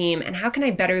as a team? And how can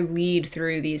I better lead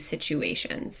through these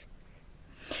situations?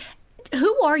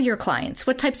 Who are your clients?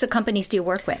 What types of companies do you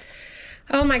work with?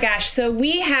 Oh my gosh. So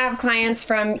we have clients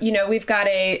from, we've got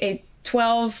a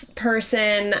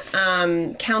 12-person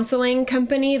counseling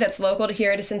company that's local to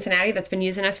here to Cincinnati that's been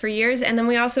using us for years. And then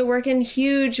we also work in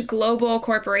huge global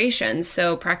corporations.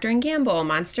 So Procter & Gamble,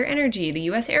 Monster Energy, the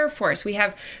U.S. Air Force. We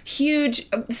have huge,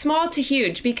 small to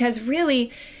huge, because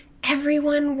really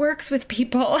everyone works with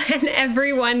people and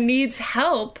everyone needs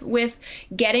help with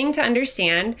getting to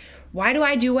understand, why do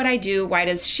I do what I do? Why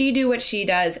does she do what she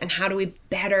does? And how do we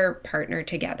better partner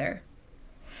together?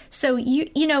 So,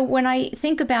 when I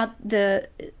think about the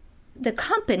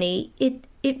company, it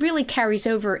really carries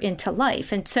over into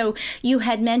life. And so you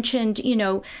had mentioned,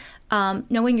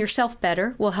 knowing yourself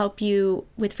better will help you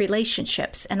with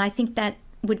relationships. And I think that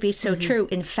would be so true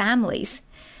in families.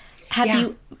 Have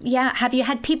you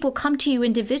had people come to you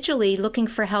individually looking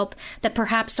for help that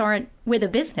perhaps aren't with a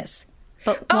business,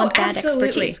 but want that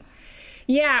expertise?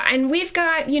 Yeah, and we've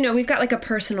got like a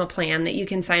personal plan that you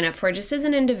can sign up for just as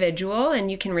an individual, and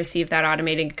you can receive that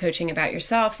automated coaching about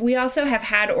yourself. We also have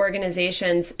had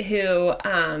organizations who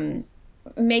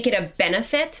make it a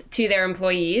benefit to their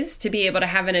employees to be able to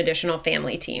have an additional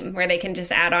family team where they can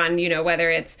just add on, whether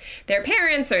it's their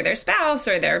parents or their spouse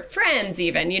or their friends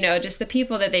even, just the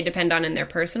people that they depend on in their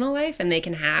personal life, and they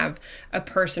can have a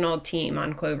personal team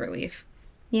on Cloverleaf.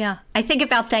 Yeah. I think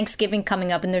about Thanksgiving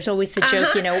coming up, and there's always the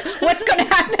joke, what's going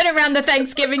to happen around the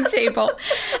Thanksgiving table?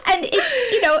 And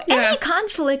it's, any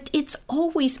conflict, it's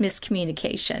always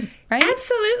miscommunication, right?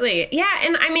 Absolutely. Yeah.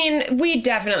 And I mean, we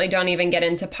definitely don't even get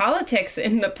into politics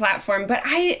in the platform, but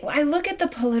I look at the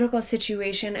political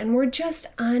situation and we're just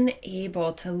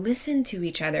unable to listen to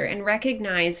each other and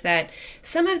recognize that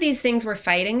some of these things we're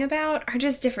fighting about are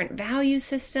just different value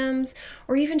systems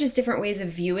or even just different ways of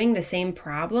viewing the same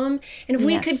problem. And if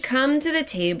we could come to the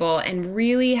table and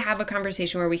really have a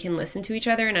conversation where we can listen to each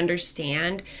other and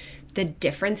understand the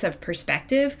difference of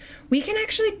perspective, we can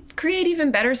actually create even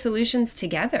better solutions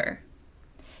together.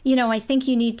 I think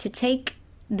you need to take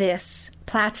this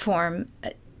platform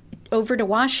over to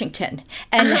Washington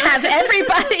and have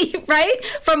everybody, right,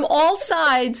 from all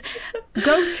sides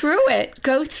go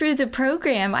through the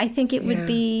program. I think it would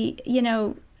be,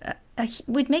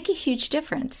 would make a huge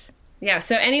difference. Yeah,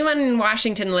 so anyone in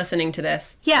Washington listening to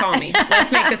this, call me.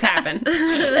 Let's make this happen.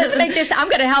 Let's make this. I'm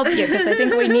going to help you because I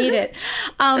think we need it.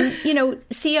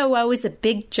 COO is a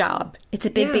big job. It's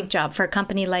a big job for a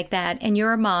company like that. And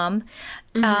you're a mom.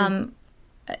 I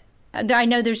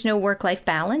know there's no work-life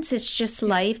balance. It's just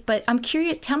life. But I'm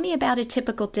curious, tell me about a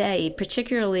typical day,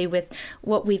 particularly with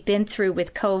what we've been through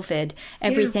with COVID.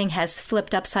 Everything has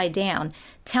flipped upside down.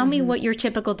 Tell me what your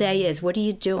typical day is. What are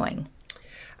you doing?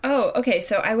 Oh, okay.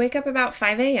 So I wake up about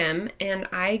 5 a.m. and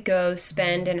I go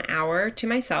spend an hour to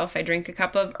myself. I drink a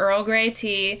cup of Earl Grey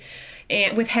tea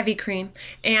with heavy cream.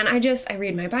 And I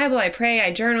read my Bible, I pray,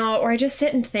 I journal, or I just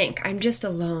sit and think. I'm just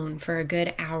alone for a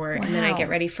good hour. Wow. And then I get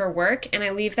ready for work and I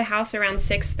leave the house around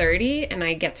 6:30 and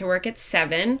I get to work at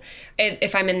 7.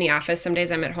 If I'm in the office, some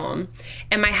days I'm at home.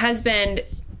 And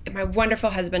my wonderful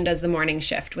husband does the morning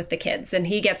shift with the kids and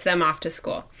he gets them off to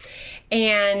school.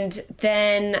 And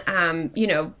then,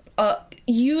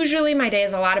 usually my day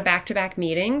is a lot of back-to-back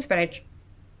meetings, but I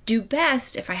do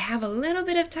best if I have a little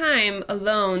bit of time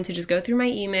alone to just go through my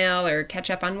email or catch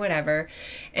up on whatever.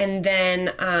 And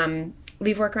then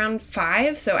leave work around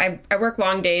 5. So I work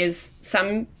long days,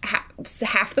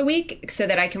 half the week, so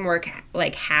that I can work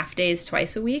like half days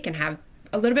twice a week and have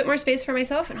a little bit more space for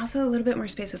myself and also a little bit more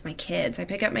space with my kids. I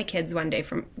pick up my kids one day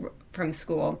from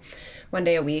school, one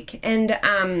day a week. And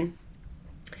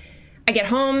I get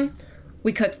home,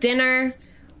 we cook dinner,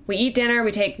 we eat dinner,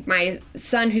 we take my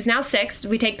son, who's now 6,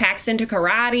 we take Paxton to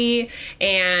karate,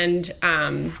 and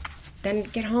then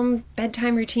get home,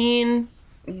 bedtime routine.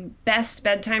 Best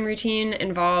bedtime routine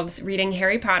involves reading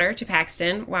Harry Potter to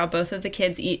Paxton while both of the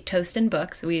kids eat toast and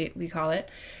books, we call it.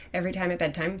 Every time at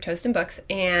bedtime, toast and books.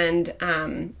 And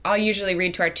I'll usually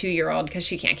read to our 2-year-old because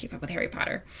she can't keep up with Harry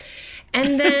Potter.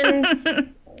 And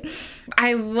then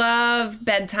I love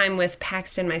bedtime with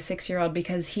Paxton, my 6-year-old,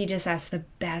 because he just asks the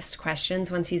best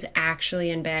questions once he's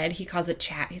actually in bed. He calls it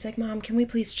chat. He's like, Mom, can we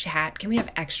please chat? Can we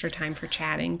have extra time for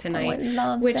chatting tonight? Oh, I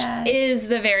love Which that. is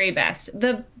the very best.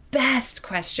 The best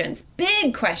questions,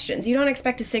 big questions you don't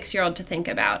expect a 6-year-old to think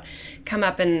about come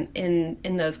up in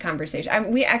those conversations.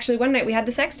 We actually, one night we had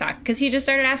the sex talk because he just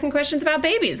started asking questions about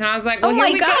babies and I was like, well, oh here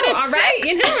my we God, go. it's All right,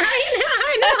 sex.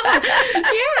 I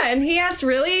know. Yeah, and he asked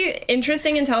really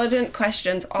interesting, intelligent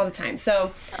questions all the time.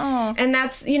 So, and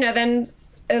that's, then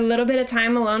a little bit of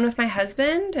time alone with my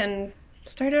husband and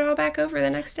start it all back over the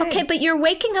next day. Okay, but you're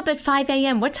waking up at 5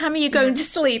 a.m. What time are you going to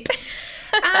sleep?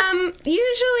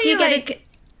 Usually do you get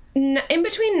in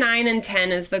between 9 and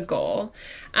 10 is the goal.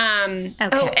 Okay.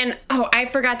 I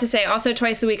forgot to say, also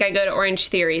twice a week I go to Orange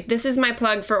Theory. This is my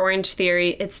plug for Orange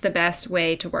Theory. It's the best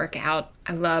way to work out.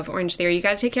 I love Orange Theory. You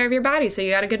got to take care of your body, so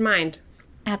you got a good mind.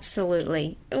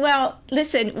 Absolutely. Well,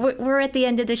 listen, we're at the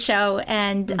end of the show,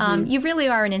 and you really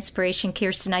are an inspiration,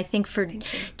 Kirsten, I think, for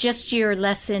just your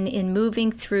lesson in moving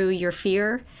through your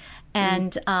fear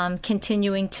and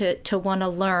continuing to want to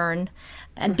learn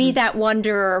and be that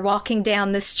wanderer walking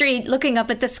down the street, looking up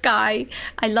at the sky.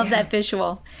 I love that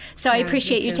visual. So I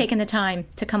appreciate you taking the time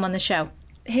to come on the show.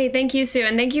 Hey, thank you, Sue,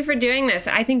 and thank you for doing this.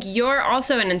 I think you're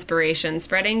also an inspiration,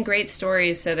 spreading great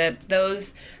stories so that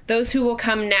those who will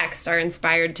come next are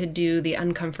inspired to do the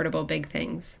uncomfortable big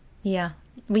things. Yeah,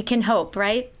 we can hope,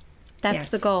 right? That's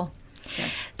the goal.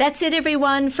 Yes. That's it,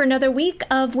 everyone, for another week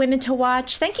of Women to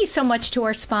Watch. Thank you so much to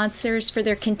our sponsors for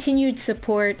their continued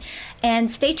support. And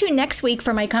stay tuned next week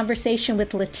for my conversation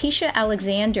with Letitia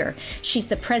Alexander. She's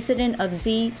the president of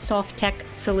Z Soft Tech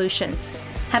Solutions.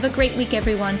 Have a great week,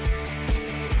 everyone.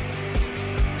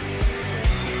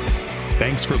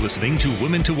 Thanks for listening to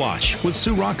Women to Watch with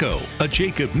Sue Rocco, a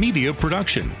Jacob Media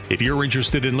production. If you're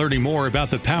interested in learning more about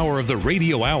the power of the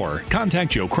radio hour,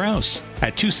 contact Joe Kraus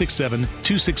at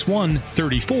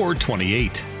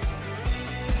 267-261-3428.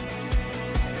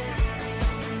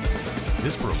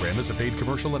 This program is a paid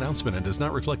commercial announcement and does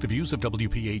not reflect the views of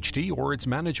WPHT or its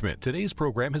management. Today's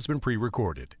program has been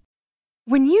pre-recorded.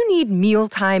 When you need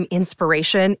mealtime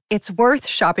inspiration, it's worth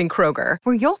shopping Kroger,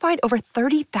 where you'll find over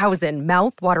 30,000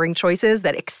 mouth-watering choices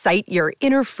that excite your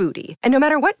inner foodie. And no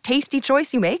matter what tasty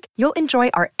choice you make, you'll enjoy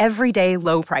our everyday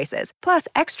low prices, plus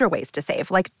extra ways to save,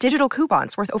 like digital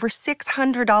coupons worth over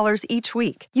 $600 each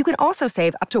week. You can also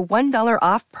save up to $1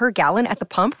 off per gallon at the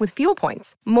pump with fuel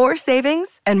points. More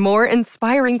savings and more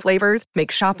inspiring flavors make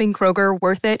shopping Kroger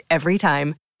worth it every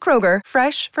time. Kroger,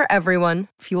 fresh for everyone.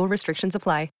 Fuel restrictions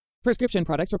apply. Prescription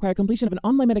products require completion of an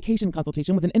online medication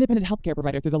consultation with an independent healthcare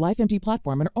provider through the LifeMD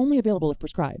platform and are only available if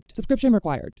prescribed. Subscription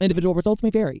required. Individual results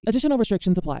may vary. Additional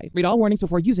restrictions apply. Read all warnings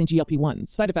before using GLP-1s.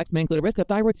 Side effects may include a risk of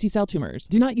thyroid C-cell tumors.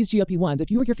 Do not use GLP-1s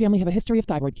if you or your family have a history of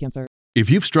thyroid cancer.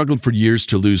 If you've struggled for years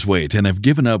to lose weight and have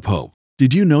given up hope,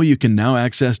 did you know you can now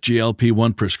access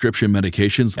GLP-1 prescription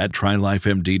medications at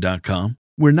TryLifeMD.com?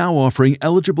 We're now offering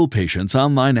eligible patients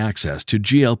online access to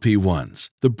GLP-1s,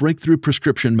 the breakthrough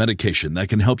prescription medication that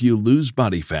can help you lose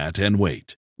body fat and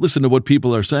weight. Listen to what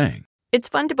people are saying. It's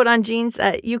fun to put on jeans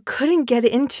that you couldn't get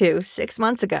into 6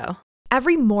 months ago.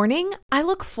 Every morning, I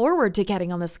look forward to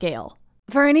getting on the scale.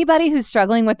 For anybody who's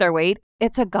struggling with their weight,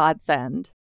 it's a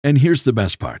godsend. And here's the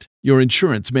best part. Your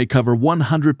insurance may cover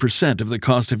 100% of the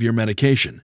cost of your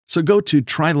medication. So go to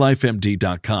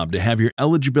TryLifeMD.com to have your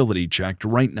eligibility checked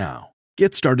right now.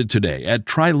 Get started today at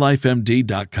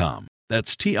TryLifeMD.com.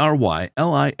 That's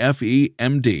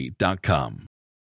TryLifeMD.com.